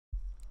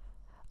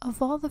Of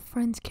all the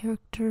Friends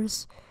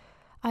characters,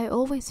 I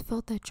always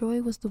felt that Joey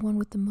was the one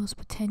with the most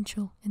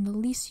potential and the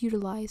least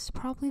utilized,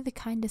 probably the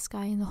kindest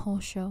guy in the whole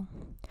show.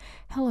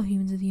 Hello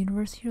humans of the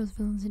universe, heroes,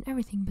 villains, and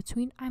everything in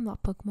between. I'm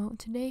Lot Pokemo, and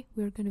today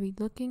we are going to be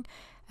looking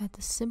at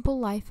the simple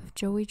life of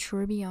Joey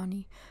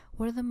Tribbiani,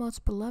 one of the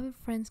most beloved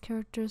Friends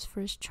characters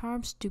for his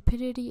charm,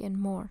 stupidity, and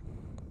more.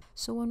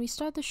 So when we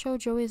start the show,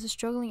 Joey is a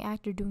struggling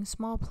actor doing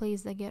small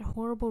plays that get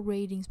horrible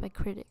ratings by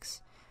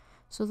critics.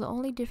 So the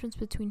only difference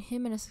between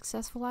him and a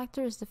successful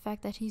actor is the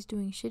fact that he's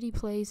doing shitty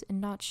plays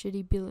and not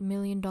shitty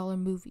million-dollar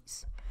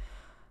movies.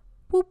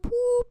 Whoop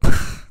whoop.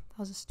 That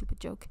was a stupid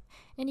joke.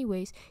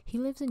 Anyways, he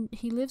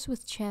lives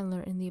with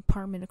Chandler in the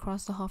apartment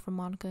across the hall from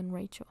Monica and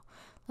Rachel.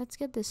 Let's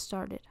get this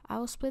started. I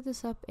will split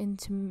this up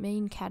into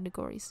main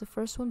categories. The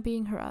first one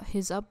being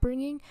his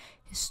upbringing,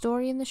 his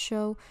story in the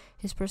show,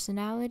 his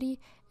personality,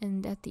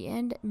 and at the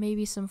end,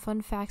 maybe some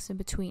fun facts in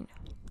between.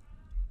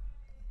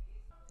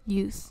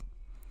 Youth.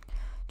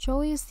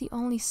 Joey is the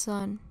only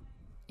son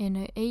in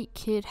an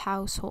 8-kid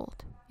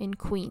household in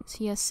Queens.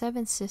 He has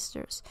 7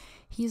 sisters.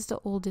 He is the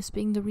oldest,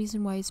 being the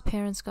reason why his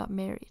parents got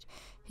married.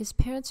 His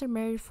parents are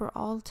married for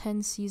all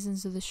 10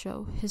 seasons of the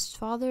show. His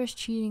father is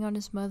cheating on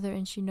his mother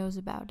and she knows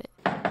about it.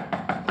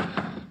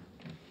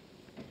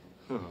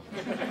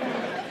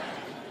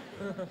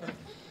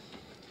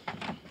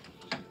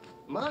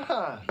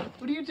 Ma,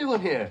 what are you doing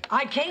here?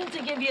 I came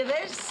to give you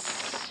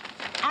this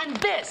and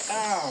this.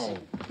 Ow,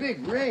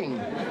 big ring.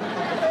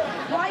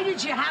 Why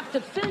did you have to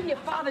fill your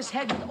father's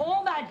head with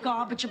all that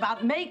garbage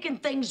about making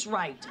things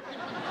right?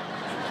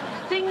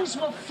 Things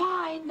were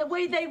fine the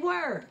way they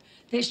were.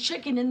 There's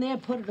chicken in there,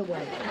 put it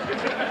away.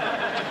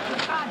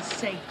 For God's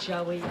sake,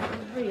 Joey,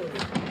 really.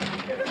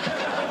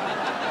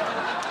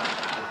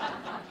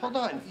 Hold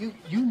on,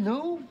 you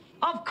knew?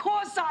 Of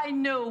course I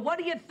knew. What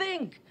do you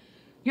think?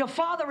 Your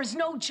father is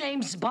no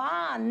James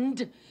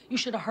Bond. You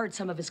should have heard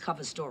some of his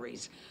cover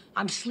stories.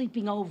 I'm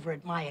sleeping over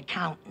at my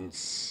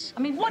accountant's. I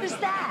mean, what is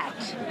that?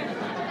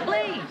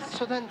 Please.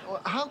 So then,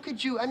 how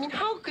could you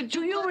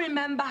Do you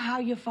remember how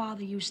your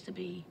father used to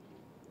be?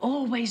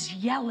 Always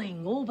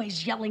yelling,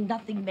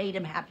 nothing made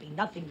him happy,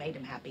 nothing made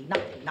him happy,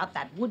 nothing. Not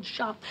that wood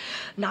shop,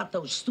 not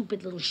those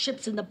stupid little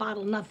ships in the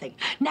bottle, nothing.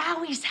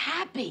 Now he's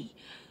happy.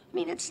 I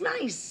mean, it's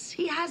nice.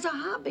 He has a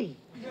hobby.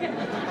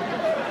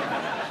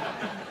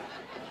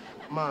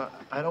 Ma,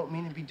 I don't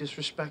mean to be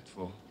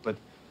disrespectful, but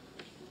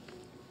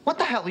what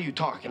the hell are you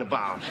talking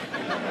about?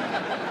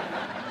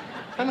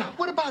 And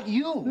what about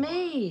you?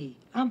 Me?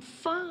 I'm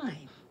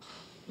fine.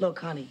 Look,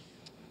 honey,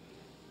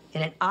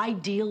 in an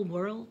ideal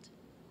world,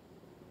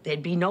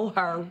 there'd be no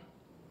her,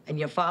 and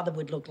your father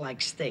would look like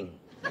Sting.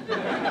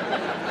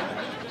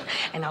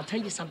 And I'll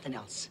tell you something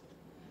else.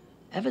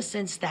 Ever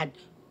since that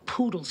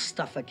poodle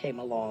stuffer came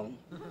along,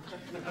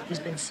 he's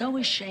been so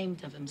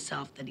ashamed of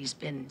himself that he's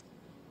been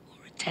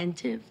more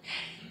attentive,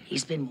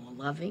 he's been more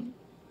loving.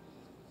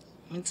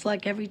 It's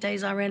like every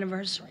day's our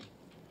anniversary.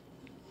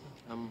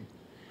 I'm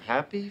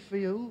happy for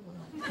you.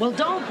 Well,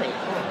 don't be.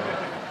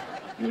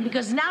 I mean,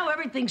 because now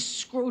everything's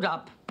screwed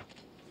up.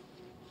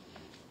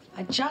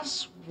 I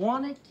just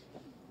want it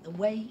the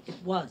way it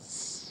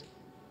was.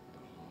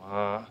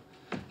 Ma,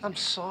 I'm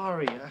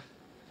sorry.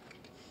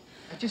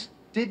 I just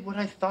did what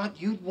I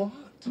thought you'd want.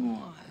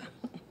 Oh,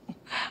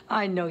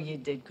 I know you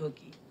did,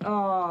 Cookie.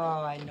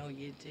 Oh, I know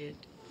you did.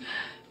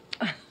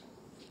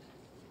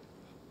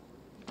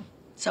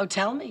 So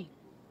tell me,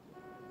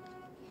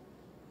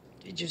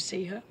 did you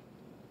see her?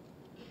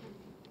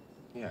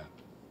 Yeah.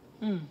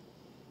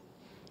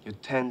 You're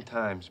 10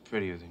 times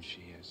prettier than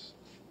she is.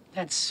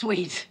 That's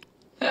sweet.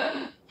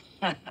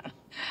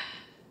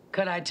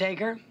 Could I take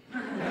her?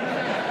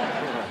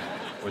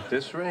 With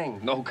this ring,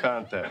 no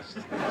contest.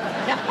 We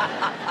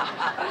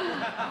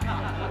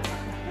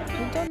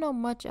don't know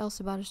much else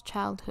about his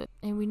childhood,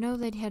 and we know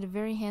that he had a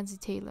very handsy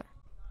tailor.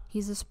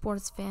 He's a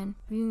sports fan,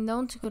 being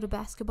known to go to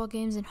basketball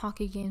games and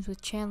hockey games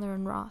with Chandler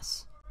and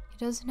Ross. He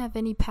doesn't have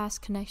any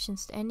past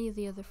connections to any of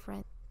the other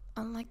friends.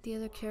 Unlike the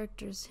other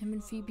characters, him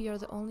and Phoebe are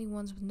the only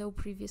ones with no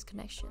previous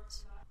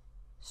connections.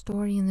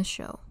 Story in the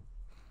show.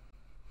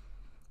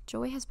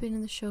 Joey has been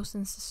in the show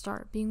since the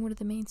start, being one of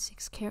the main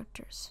 6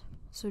 characters.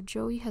 So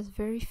Joey has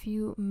very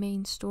few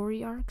main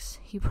story arcs.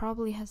 He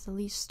probably has the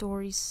least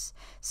stories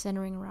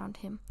centering around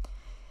him.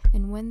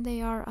 And when they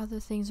are,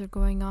 other things are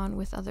going on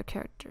with other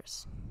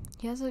characters.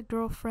 He has a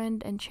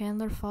girlfriend and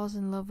Chandler falls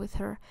in love with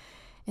her.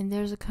 And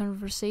there's a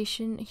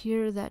conversation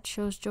here that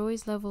shows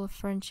Joey's level of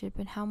friendship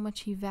and how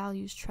much he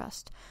values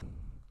trust.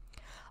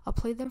 I'll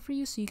play them for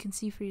you so you can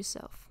see for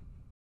yourself.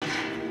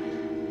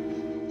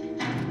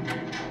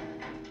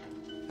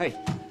 Hey.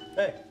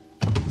 Hey.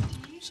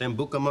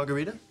 Sambuca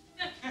margarita?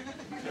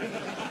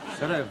 Is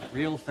that a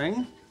real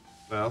thing?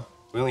 Well,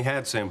 we only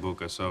had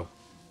Sambuca, so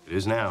it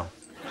is now.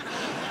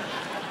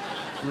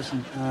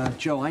 Listen,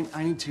 Joe, I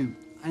need to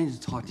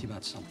talk to you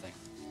about something.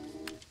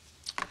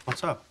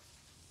 What's up?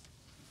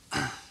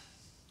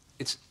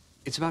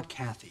 It's about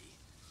Kathy.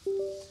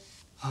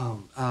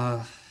 Oh,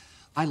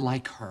 I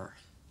like her.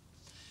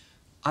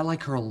 I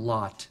like her a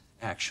lot,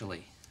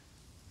 actually.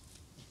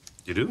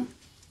 You do?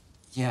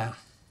 Yeah.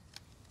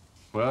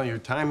 Well, your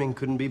timing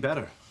couldn't be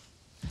better.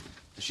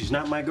 She's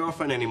not my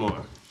girlfriend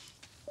anymore.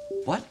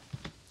 What?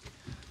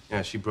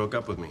 Yeah, she broke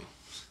up with me.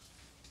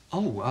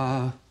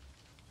 Oh,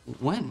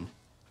 when?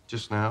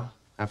 Just now,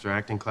 after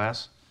acting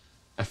class.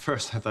 At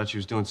first, I thought she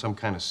was doing some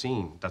kind of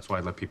scene. That's why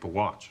I let people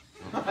watch.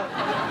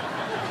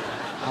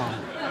 Oh,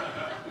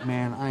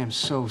 man, I am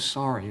so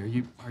sorry.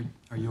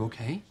 Are you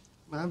okay?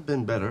 I've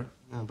been better,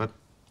 yeah, but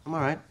I'm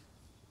all right.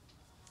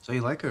 So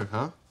you like her,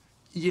 huh?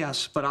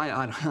 Yes, but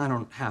I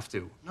don't have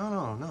to.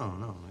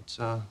 No. It's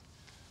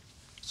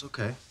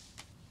okay.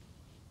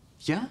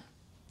 Yeah?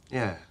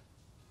 Yeah.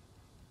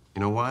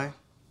 You know why?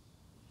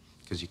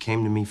 Because you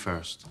came to me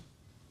first.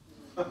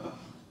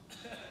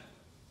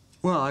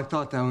 Well, I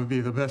thought that would be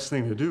the best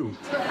thing to do.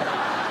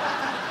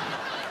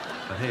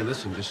 But hey,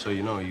 listen, just so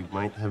you know, you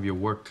might have your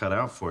work cut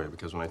out for you,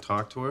 because when I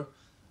talked to her,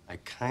 I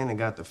kind of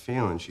got the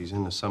feeling she's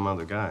into some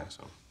other guy,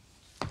 so.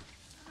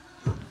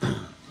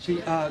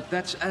 See,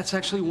 that's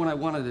actually what I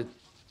wanted to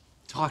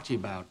talk to you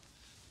about.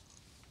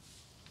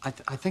 I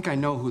think I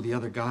know who the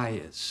other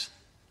guy is.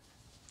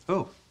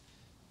 Who?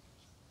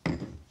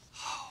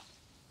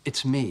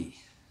 It's me.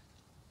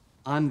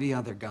 I'm the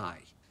other guy.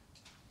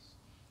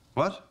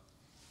 What?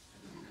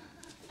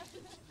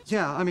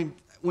 Yeah, I mean,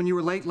 when you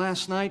were late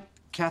last night,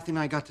 Kathy and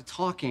I got to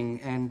talking,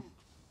 and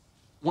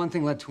one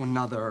thing led to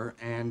another,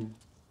 and...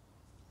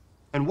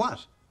 And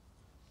what?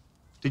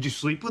 Did you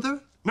sleep with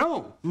her?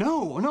 No,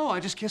 I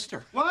just kissed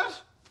her.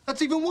 What?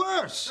 That's even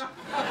worse.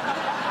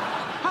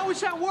 How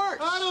is that worse?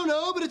 I don't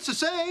know, but it's the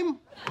same.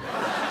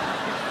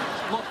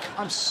 Look,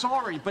 I'm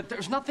sorry, but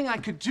there's nothing I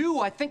could do.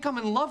 I think I'm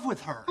in love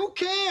with her. Who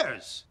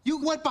cares? You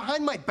went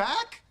behind my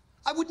back?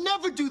 I would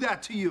never do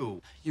that to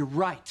you. You're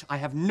right. I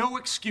have no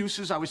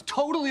excuses. I was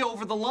totally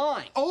over the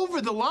line.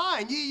 Over the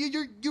line?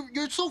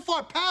 You're so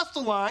far past the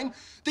line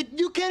that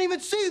you can't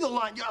even see the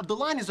line. The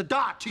line is a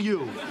dot to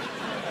you.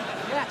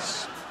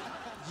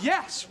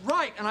 Yes,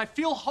 right. And I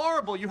feel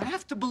horrible. You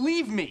have to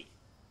believe me.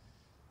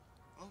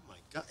 Oh, my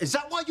God. Is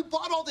that why you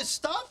bought all this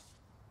stuff?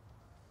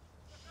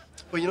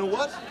 Well, you know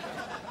what?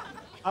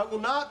 I will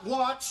not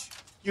watch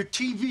your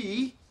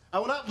TV. I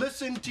will not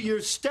listen to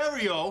your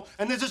stereo.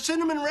 And there's a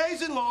cinnamon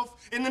raisin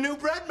loaf in the new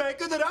bread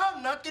maker that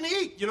I'm not going to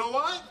eat. You know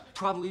why?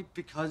 Probably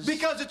because...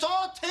 Because it's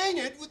all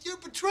tainted with your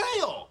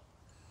betrayal.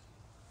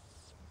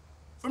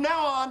 From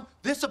now on,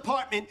 this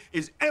apartment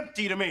is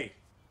empty to me.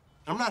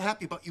 I'm not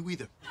happy about you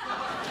either.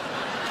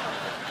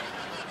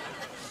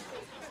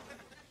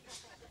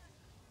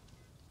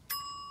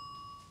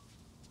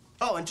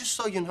 Oh, and just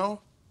so you know,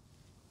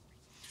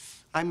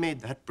 I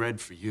made that bread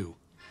for you.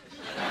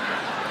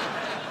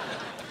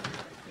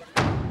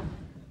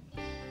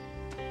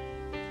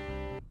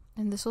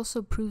 And this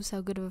also proves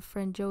how good of a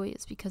friend Joey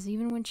is, because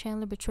even when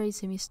Chandler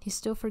betrays him, he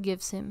still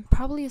forgives him.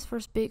 Probably his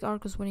first big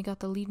arc was when he got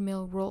the lead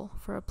male role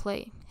for a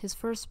play. His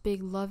first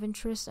big love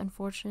interest,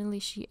 unfortunately,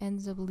 she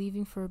ends up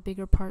leaving for a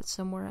bigger part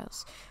somewhere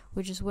else,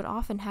 which is what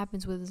often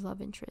happens with his love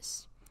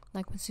interests.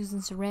 Like when Susan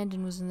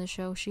Sarandon was in the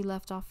show, she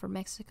left off for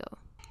Mexico.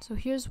 So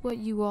here's what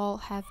you all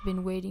have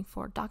been waiting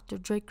for. Dr.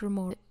 Drake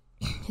Ramone,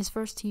 his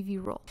first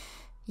TV role.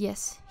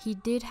 Yes, he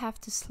did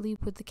have to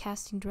sleep with the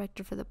casting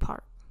director for the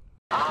part.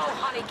 Oh,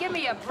 honey, give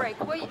me a break,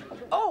 will you?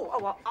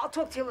 Well, I'll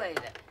talk to you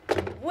later.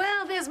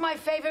 Well, there's my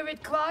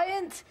favorite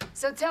client.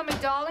 So tell me,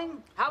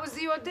 darling, how was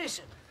the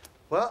audition?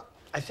 Well,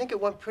 I think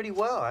it went pretty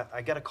well.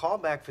 I got a call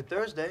back for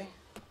Thursday.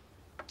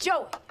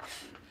 Joey,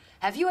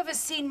 have you ever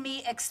seen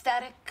me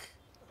ecstatic?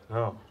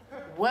 No.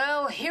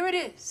 Well, here it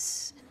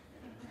is.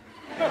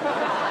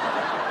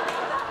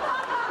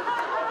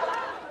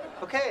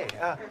 Okay,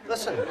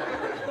 listen.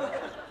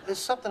 There's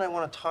something I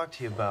want to talk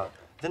to you about.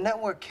 The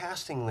network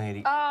casting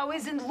lady. Oh,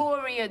 isn't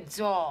Lori a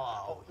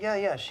doll?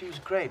 Yeah, she was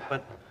great,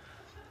 but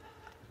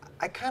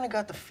I kind of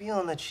got the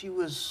feeling that she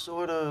was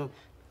sort of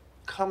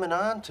coming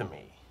on to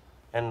me.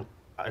 And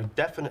I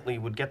definitely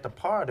would get the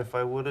part if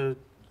I would have,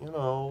 you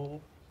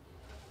know...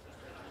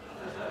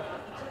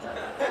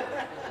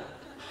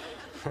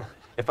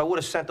 if I would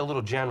have sent the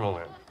little general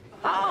in.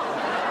 Oh!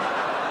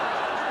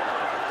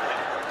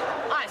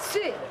 I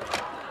see.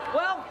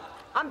 Well,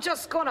 I'm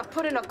just gonna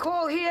put in a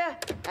call here,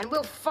 and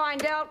we'll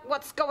find out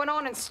what's going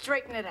on and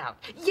straighten it out.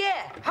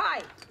 Yeah,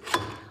 hi.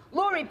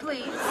 Lori,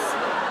 please.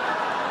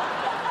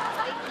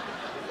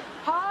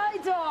 Hi,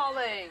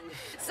 darling.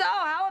 So,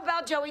 how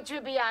about Joey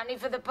Tribbiani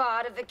for the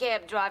part of the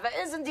cab driver?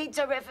 Isn't he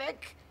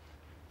terrific?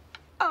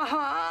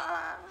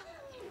 Uh-huh.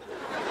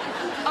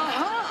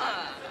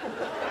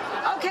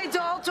 Uh-huh. Okay,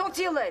 doll, talk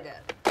to you later.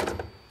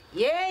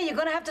 Yeah, you're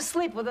gonna have to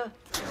sleep with her.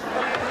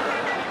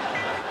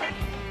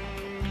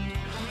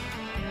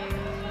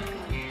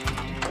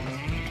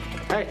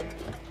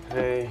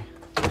 Hey.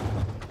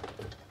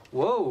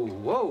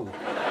 Whoa.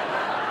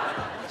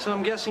 So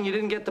I'm guessing you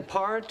didn't get the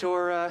part,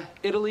 or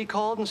Italy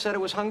called and said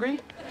it was hungry?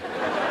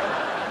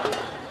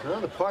 No,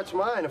 the part's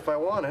mine if I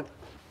want it.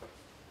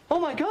 Oh,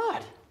 my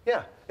God.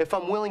 Yeah, if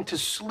I'm willing to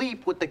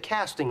sleep with the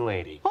casting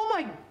lady. Oh,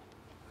 my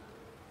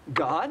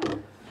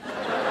God.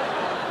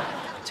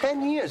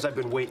 10 years I've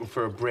been waiting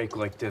for a break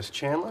like this,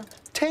 Chandler.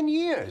 10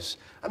 years.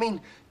 I mean,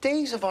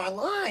 Days of Our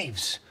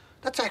Lives.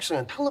 That's actually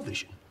on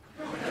television.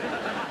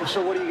 Well,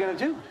 so what are you gonna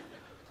do?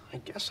 I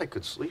guess I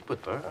could sleep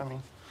with her. I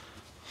mean,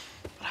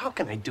 but how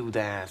can I do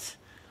that?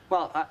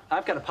 Well,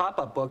 I've got a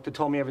pop-up book that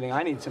told me everything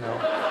I need to know.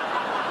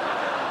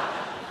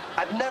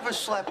 I've never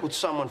slept with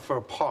someone for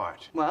a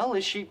part. Well,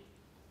 is she...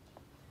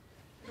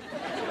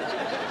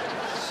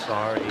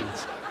 Sorry.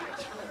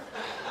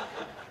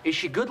 Is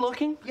she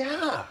good-looking?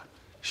 Yeah,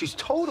 she's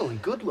totally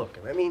good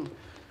looking. I mean,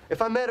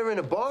 if I met her in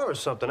a bar or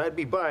something, I'd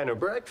be buying her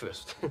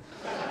breakfast.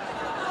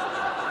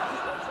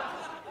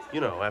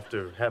 You know,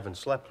 after having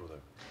slept with her.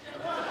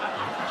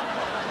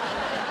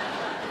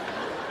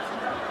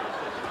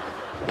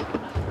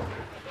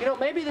 You know,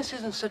 maybe this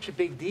isn't such a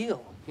big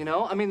deal, you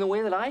know? I mean, the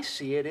way that I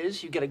see it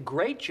is you get a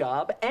great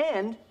job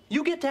and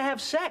you get to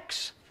have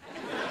sex.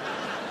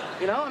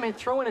 You know, I mean,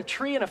 throw in a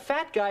tree and a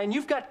fat guy and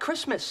you've got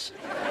Christmas.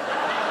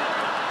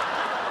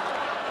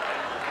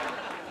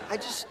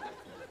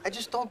 I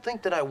just don't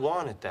think that I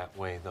want it that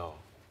way, though,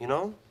 you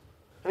know?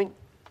 I mean,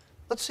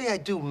 let's say I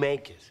do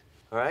make it,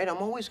 all right? I'm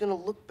always gonna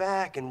look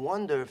back and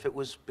wonder if it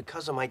was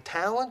because of my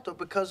talent or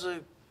because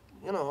of,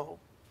 you know,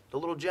 the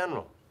little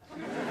general.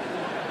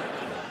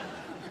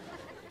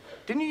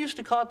 Didn't you used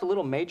to call it the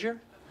Little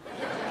Major?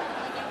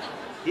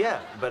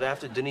 Yeah, but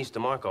after Denise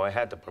DeMarco, I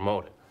had to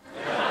promote it.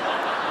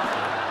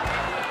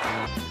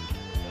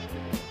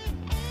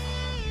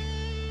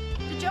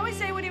 Did Joey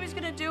say what he was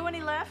gonna do when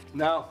he left?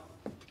 No.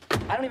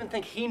 I don't even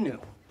think he knew.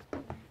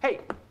 Hey,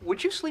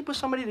 would you sleep with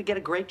somebody to get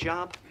a great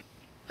job?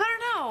 I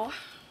don't know.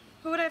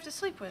 Who would I have to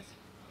sleep with?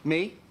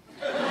 Me?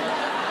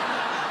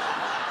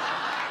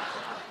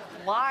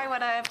 Why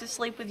would I have to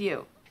sleep with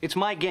you? It's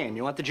my game.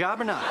 You want the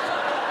job or not?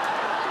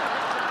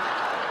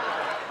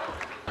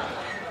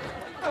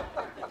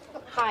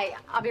 Hi,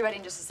 I'll be ready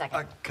in just a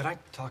second. Could I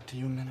talk to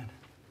you a minute?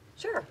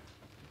 Sure.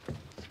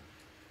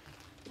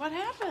 What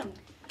happened?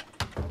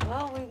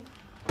 Well,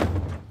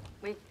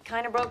 we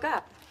kind of broke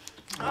up.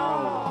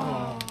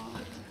 Oh.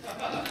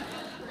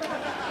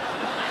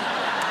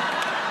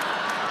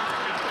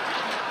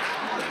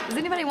 Does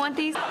anybody want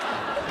these?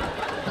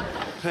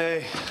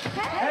 Hey.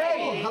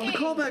 Hey! How'd the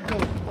callback go?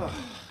 Oh,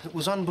 it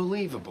was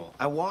unbelievable.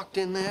 I walked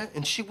in there,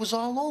 and she was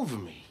all over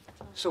me.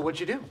 So what'd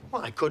you do?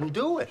 Well, I couldn't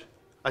do it.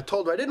 I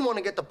told her I didn't want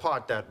to get the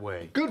part that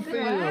way. Good for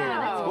you.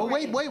 Well,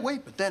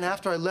 wait. But then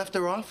after I left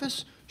her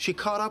office, she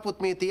caught up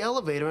with me at the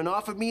elevator and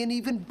offered me an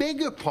even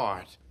bigger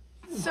part.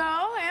 So,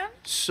 and?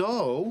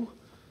 So,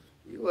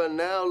 you are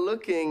now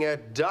looking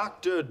at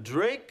Dr.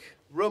 Drake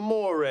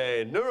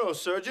Ramore,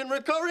 neurosurgeon,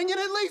 recurring in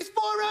at least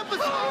 4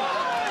 episodes. All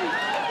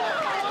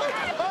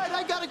right,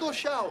 I gotta go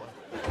shower.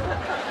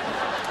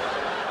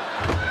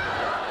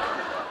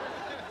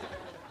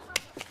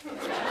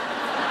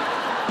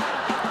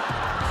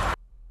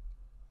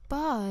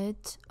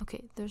 But,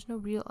 okay, there's no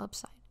real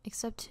upside,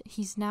 except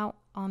he's now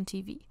on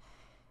TV.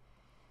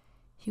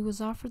 He was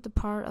offered the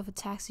part of a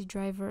taxi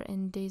driver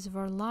in Days of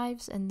Our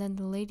Lives, and then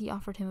the lady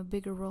offered him a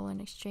bigger role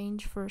in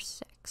exchange for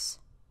sex.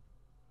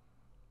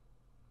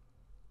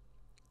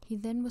 He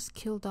then was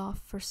killed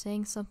off for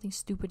saying something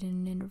stupid in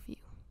an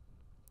interview.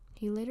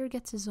 He later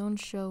gets his own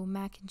show,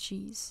 Mac and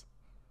Cheese.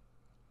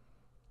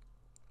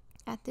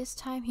 At this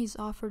time, he's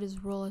offered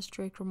his role as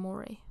Drake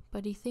Ramore,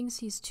 but he thinks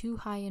he's too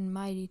high and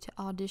mighty to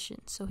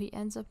audition, so he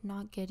ends up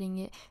not getting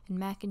it, and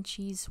Mac and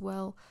Cheese,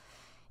 well,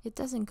 it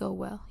doesn't go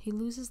well. He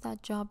loses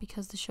that job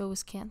because the show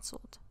is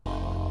canceled.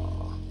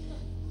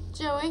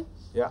 Joey?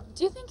 Yeah?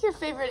 Do you think your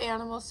favorite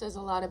animal says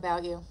a lot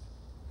about you?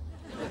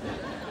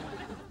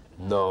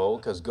 No,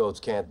 because goats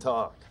can't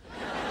talk.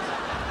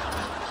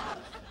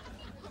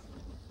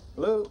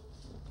 Hello?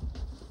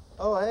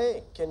 Oh,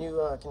 hey, can you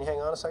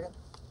hang on a second?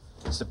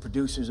 It's the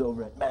producers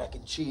over at Mac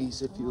and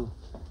Cheese, if you'll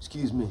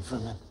excuse me for a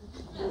minute.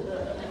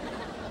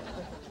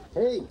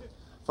 Hey,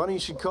 funny you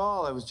should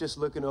call. I was just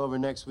looking over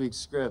next week's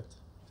script.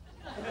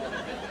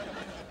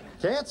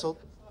 Canceled?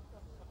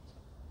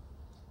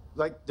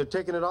 Like, they're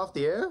taking it off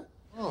the air?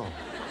 Oh.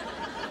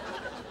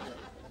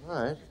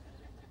 All right.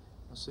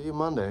 I'll see you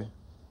Monday.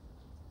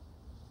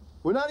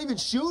 We're not even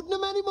shooting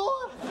them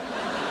anymore?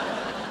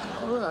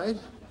 All right.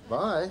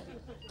 Bye.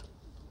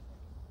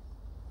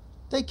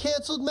 They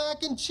canceled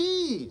Mac and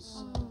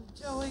Cheese. Oh,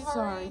 Joey.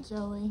 Sorry,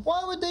 Joey.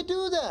 Why would they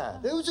do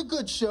that? It was a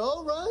good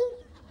show, right?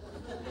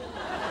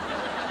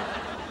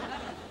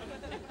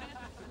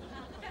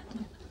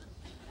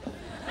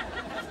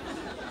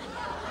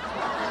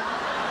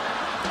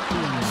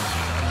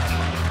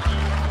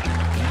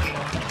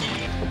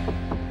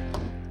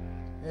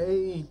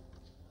 Hey,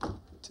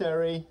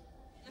 Terry.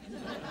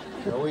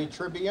 Joey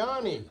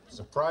Tribbiani.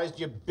 Surprised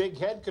your big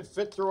head could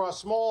fit through our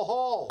small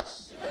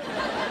halls.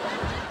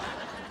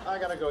 I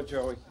gotta go,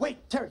 Joey.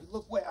 Wait, Terry,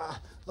 look,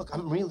 look,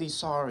 I'm really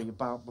sorry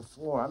about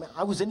before. I mean,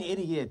 I was an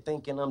idiot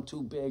thinking I'm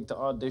too big to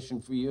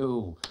audition for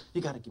you.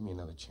 You gotta give me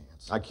another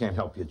chance. I can't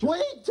help you, Joey.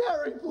 Wait,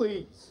 Terry,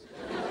 please.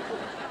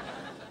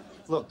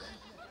 Look,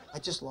 I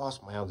just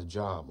lost my other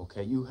job,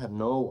 okay? You have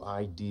no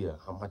idea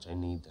how much I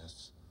need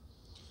this.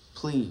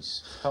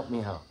 Please, help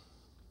me out.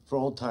 For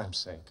old time's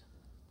sake.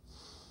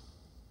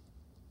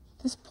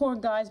 This poor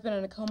guy's been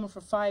in a coma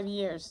for 5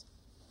 years.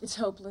 It's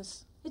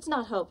hopeless. It's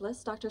not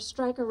hopeless. Dr.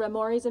 Stryker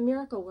Ramori is a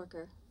miracle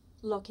worker.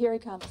 Look, here he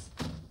comes.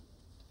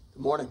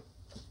 Good morning.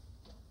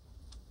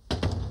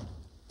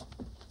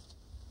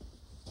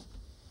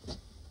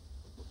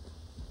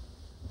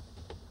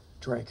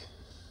 Drake,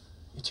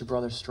 it's your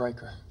brother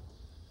Stryker.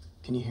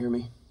 Can you hear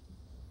me?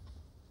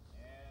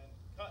 And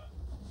cut.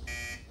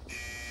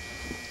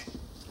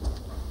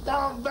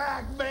 I'm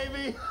back,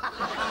 baby.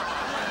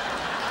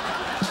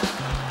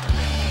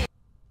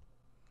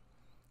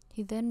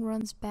 He then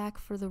runs back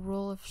for the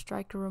role of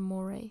Stryker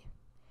Ramore,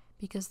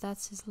 because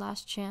that's his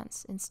last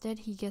chance. Instead,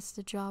 he gets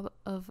the job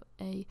of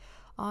a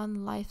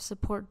on-life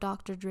support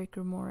Dr. Drake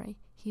Ramore.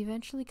 He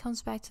eventually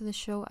comes back to the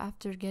show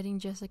after getting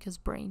Jessica's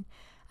brain.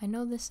 I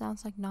know this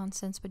sounds like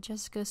nonsense, but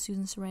Jessica is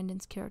Susan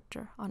Sarandon's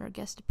character on her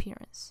guest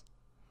appearance.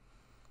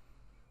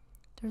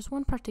 There's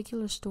one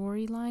particular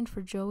storyline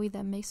for Joey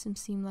that makes him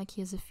seem like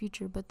he has a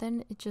future, but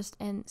then it just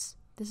ends.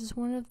 This is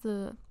one of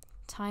the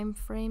time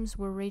frames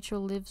where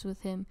Rachel lives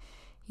with him.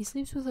 He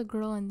sleeps with a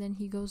girl and then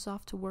he goes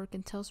off to work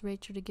and tells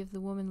Rachel to give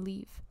the woman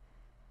leave.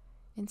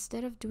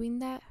 Instead of doing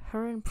that,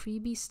 her and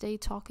Preeby stay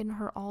talking to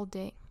her all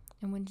day,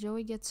 and when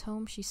Joey gets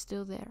home, she's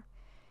still there.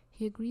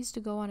 He agrees to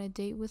go on a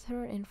date with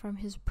her, and from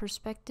his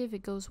perspective,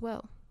 it goes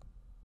well.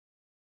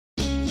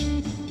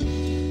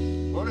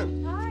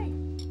 Morning. Hi.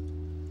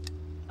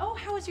 Oh,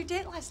 how was your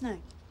date last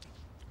night?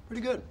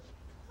 Pretty good.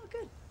 Oh,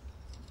 good.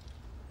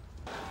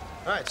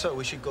 All right, so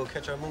we should go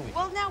catch our movie.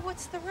 Well, now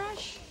what's the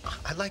rush?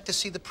 I'd like to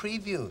see the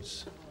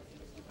previews.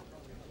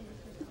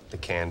 The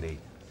candy.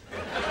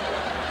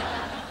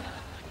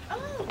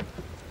 Oh.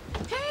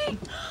 Hey.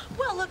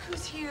 Well, look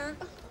who's here.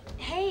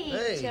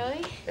 Hey,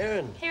 Joey.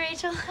 Erin. Hey,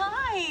 Rachel.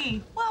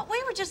 Hi. Well,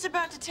 we were just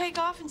about to take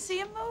off and see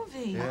a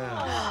movie.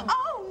 Yeah.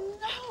 Oh,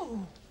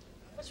 no.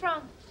 What's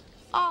wrong?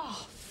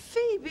 Oh,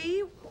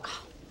 Phoebe.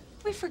 Oh,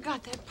 we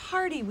forgot that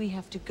party we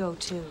have to go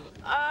to.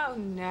 Oh,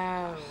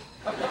 no.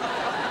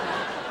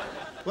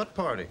 What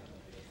party?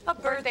 A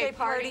birthday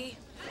party.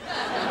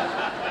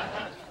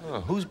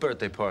 Oh, whose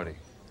birthday party?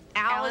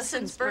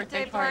 Allison's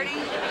birthday party.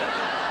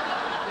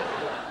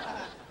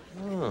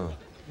 Oh.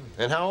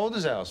 And how old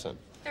is Allison?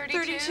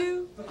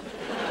 32.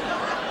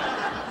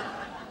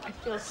 I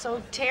feel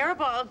so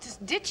terrible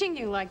just ditching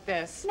you like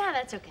this. No,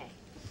 that's okay.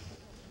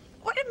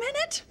 Wait a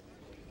minute.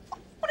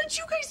 Why don't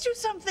you guys do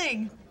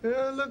something?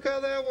 Yeah, look how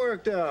that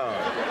worked out.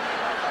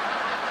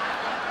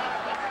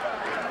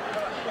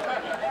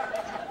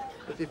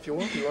 If you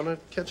want to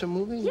catch a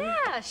movie?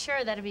 Yeah,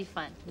 sure, that'd be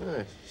fun. All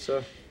right,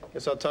 so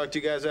guess I'll talk to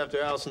you guys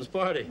after Allison's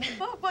party.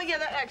 Oh, well, yeah,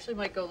 that actually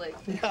might go late.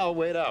 Yeah, I'll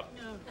wait up.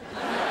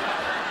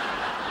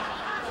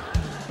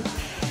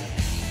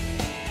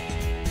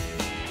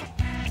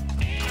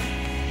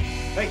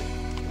 Hey.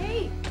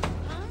 Hey,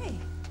 Hi.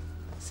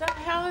 so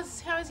how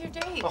was your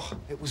date? Oh,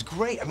 it was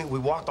great. I mean, we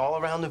walked all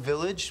around the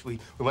village. We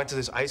went to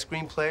this ice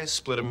cream place,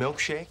 split a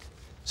milkshake.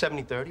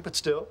 70-30, but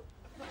still.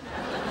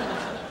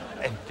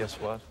 And guess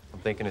what? I'm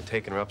thinking of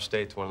taking her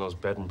upstate to one of those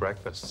bed and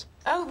breakfasts.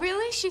 Oh,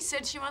 really? She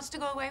said she wants to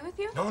go away with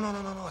you? No.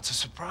 It's a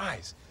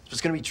surprise.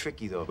 It's gonna be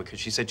tricky, though, because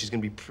she said she's gonna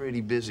be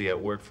pretty busy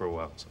at work for a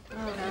while. So.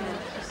 Oh,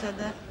 you said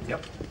that?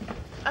 Yep.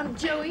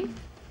 Joey,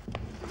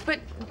 but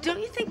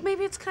don't you think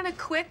maybe it's kind of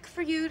quick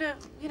for you to,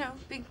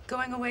 be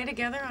going away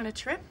together on a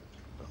trip?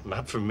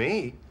 Not for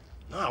me.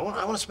 No, I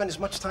want to spend as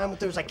much time with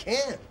her as I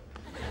can.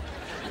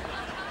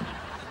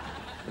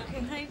 Okay,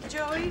 honey,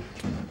 Joey,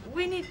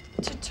 we need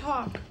to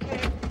talk,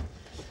 okay?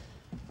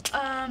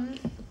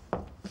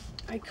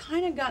 I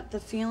kind of got the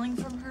feeling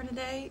from her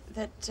today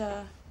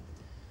that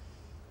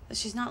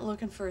she's not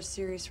looking for a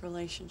serious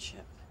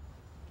relationship.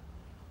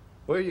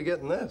 Where are you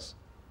getting this?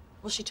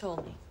 Well, she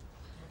told me.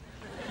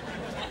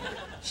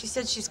 She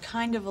said she's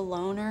kind of a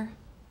loner.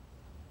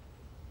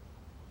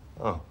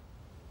 Oh.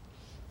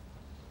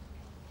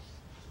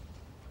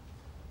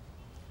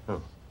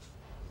 Oh.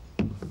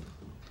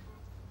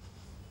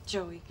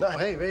 Joey. No,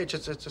 hey, Rach,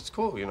 it's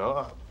cool, you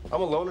know.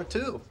 I'm a loner,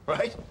 too,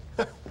 right?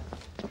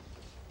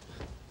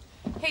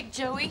 Hey,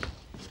 Joey,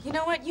 you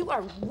know what? You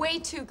are way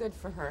too good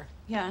for her.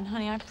 Yeah, and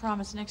honey, I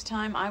promise next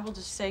time I will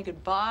just say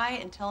goodbye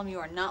and tell him you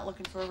are not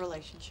looking for a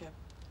relationship.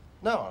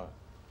 No.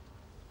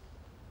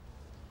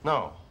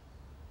 No.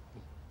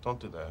 Don't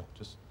do that.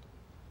 Just...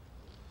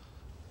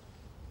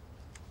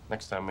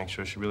 next time, make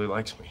sure she really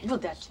likes me. Well,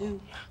 that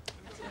too.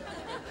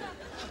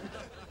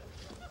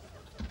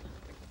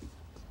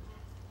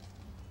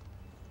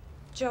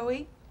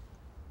 Joey,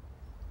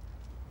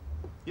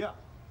 Yeah.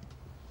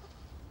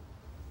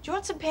 do you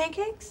want some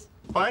pancakes?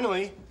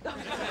 Finally.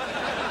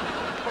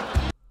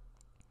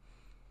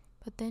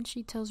 But then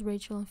she tells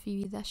Rachel and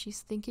Phoebe that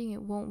she's thinking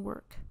it won't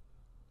work.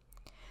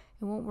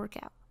 It won't work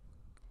out.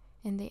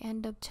 And they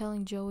end up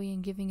telling Joey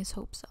and giving his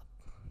hopes up.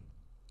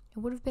 It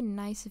would have been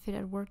nice if it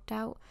had worked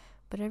out,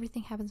 but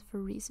everything happens for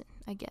a reason,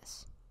 I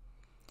guess.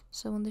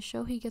 So in the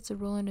show, he gets a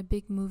role in a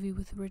big movie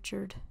with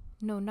Richard.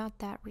 No, not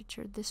that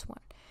Richard, this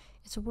one.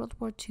 It's a World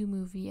War II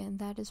movie, and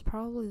that is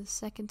probably the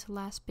second to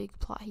last big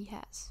plot he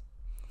has.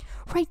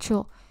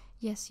 Rachel!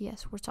 Yes,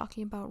 we're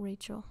talking about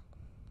Rachel.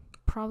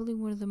 probably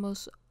one of the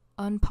most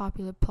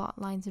unpopular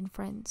plot lines in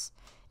Friends,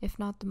 if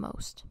not the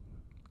most.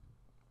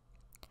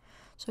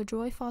 So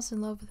Joey falls in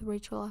love with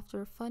Rachel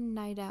after a fun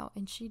night out,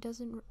 and she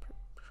doesn't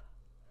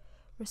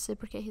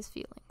reciprocate his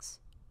feelings.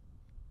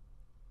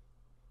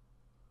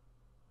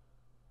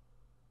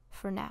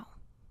 For now.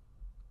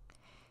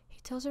 He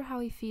tells her how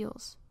he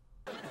feels.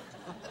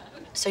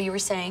 So you were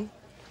saying?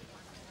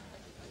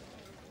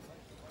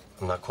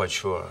 I'm not quite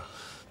sure.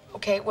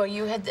 Okay, well,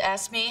 you had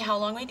asked me how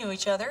long we knew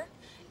each other,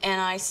 and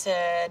I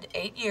said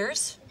 8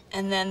 years.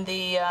 And then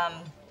the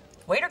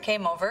waiter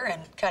came over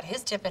and cut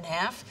his tip in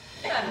half.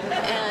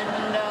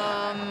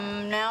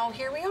 And now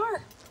here we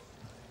are.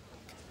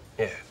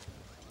 Yeah,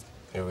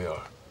 here we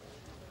are.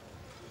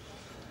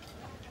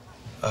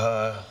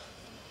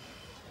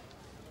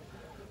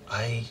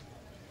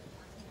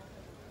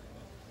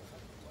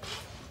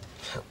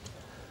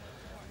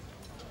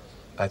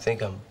 I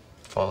think I'm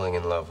falling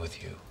in love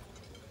with you.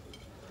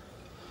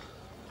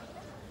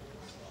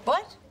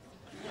 What?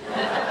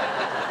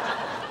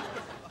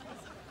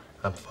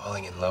 I'm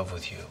falling in love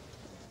with you.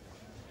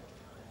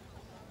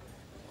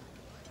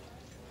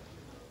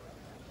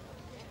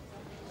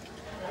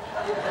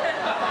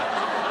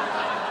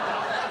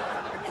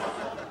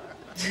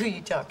 Who are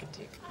you talking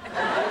to?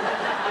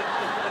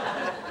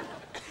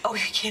 Oh,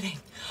 you're kidding.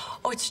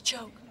 Oh, it's a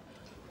joke.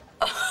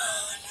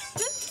 Oh,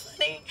 it's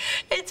funny.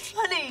 It's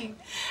funny.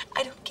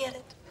 I don't get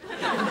it.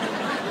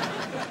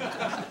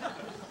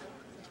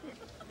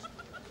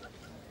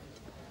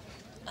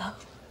 Oh.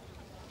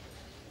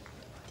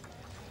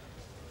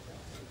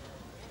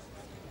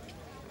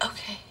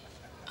 Okay.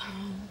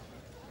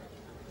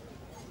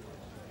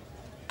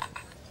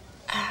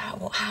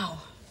 Wow.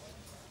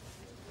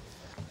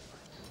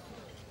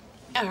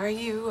 Are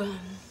you,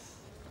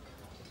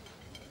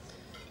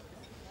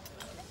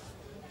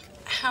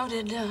 how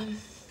did,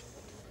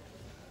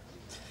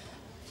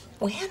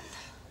 when?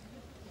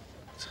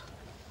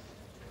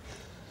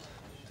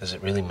 Does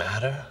it really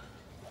matter?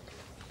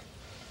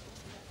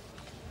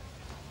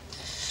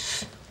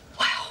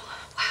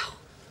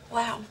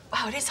 Wow,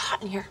 it is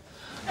hot in here.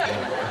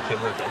 Okay,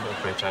 look,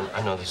 Rich,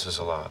 I know this is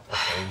a lot,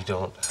 okay? You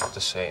don't have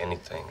to say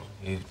anything.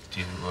 You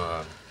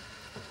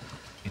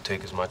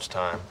take as much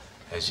time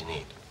as you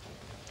need.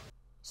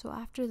 So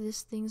after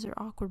this, things are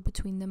awkward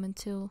between them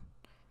until...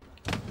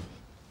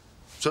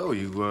 So,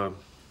 you,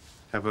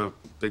 have a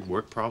big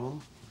work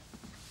problem?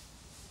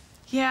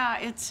 Yeah,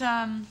 it's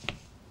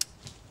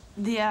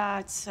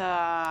it's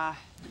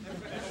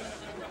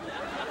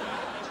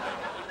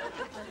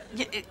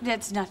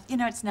nothing. You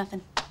know, it's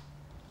nothing.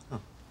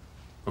 Oh,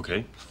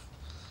 okay.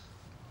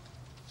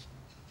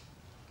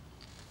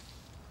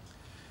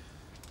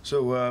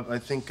 So, I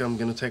think I'm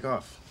gonna take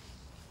off.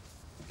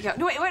 Yeah,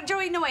 no, wait,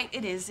 Joey, no, wait,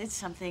 it is. It's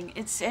something.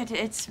 It's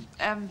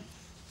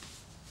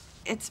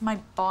my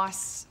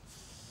boss.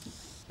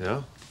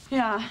 Yeah?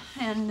 Yeah,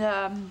 and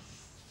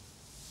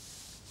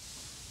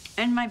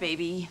my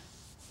baby.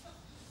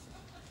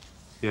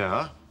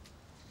 Yeah?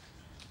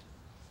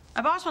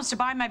 My boss wants to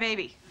buy my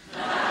baby.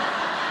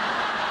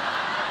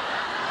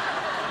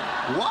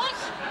 What?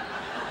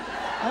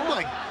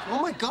 Oh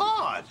my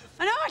God!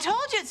 I know, I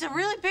told you, it's a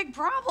really big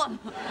problem.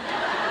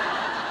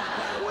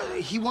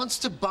 He wants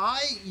to buy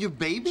your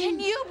baby? Can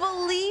you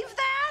believe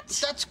that?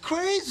 That's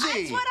crazy!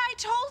 That's what I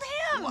told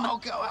him! Well,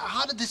 okay,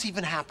 how did this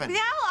even happen? Yeah,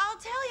 I'll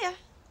tell you.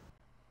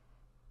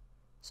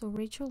 So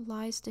Rachel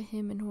lies to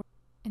him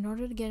in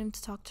order to get him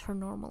to talk to her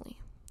normally.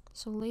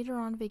 So later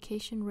on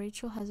vacation,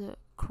 Rachel has a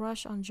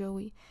crush on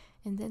Joey,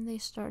 and then they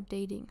start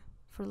dating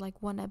for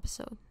like one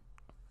episode.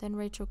 Then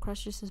Rachel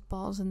crushes his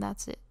balls, and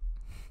that's it.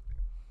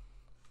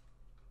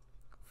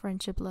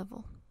 Friendship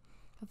level.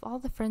 Of all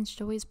the friends,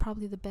 Joey is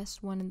probably the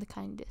best one and the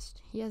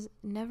kindest. He has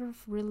never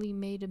really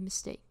made a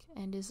mistake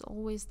and is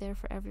always there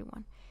for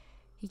everyone.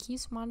 He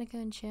keeps Monica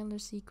and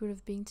Chandler's secret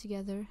of being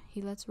together.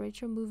 He lets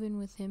Rachel move in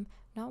with him,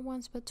 not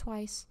once but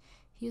twice.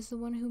 He is the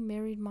one who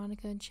married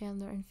Monica and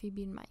Chandler and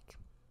Phoebe and Mike.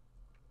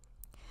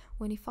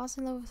 When he falls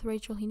in love with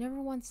Rachel, he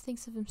never once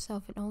thinks of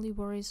himself and only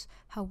worries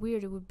how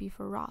weird it would be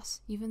for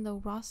Ross, even though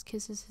Ross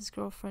kisses his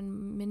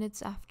girlfriend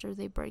minutes after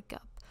they break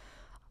up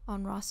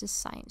on Ross's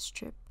science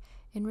trip.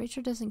 And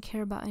Rachel doesn't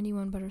care about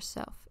anyone but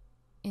herself.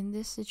 In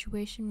this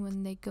situation,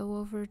 when they go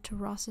over to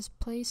Ross's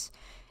place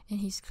and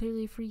he's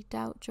clearly freaked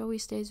out, Joey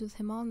stays with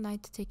him all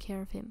night to take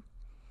care of him.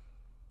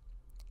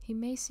 He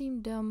may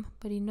seem dumb,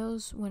 but he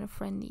knows when a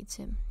friend needs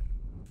him.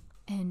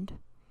 End.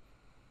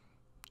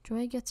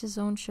 Joey gets his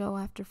own show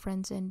after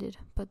Friends ended,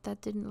 but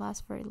that didn't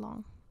last very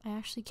long. I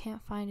actually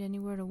can't find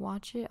anywhere to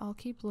watch it. I'll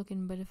keep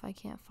looking, but if I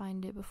can't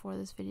find it before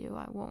this video,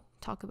 I won't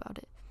talk about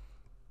it.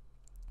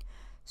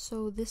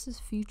 So this is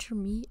future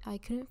me. I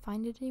couldn't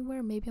find it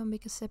anywhere. Maybe I'll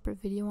make a separate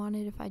video on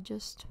it if I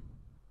just,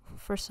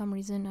 for some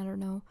reason, I don't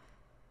know.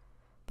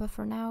 But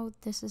for now,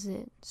 this is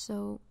it.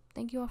 So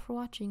thank you all for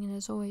watching, and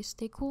as always,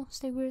 stay cool,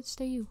 stay weird,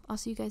 stay you. I'll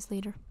see you guys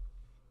later.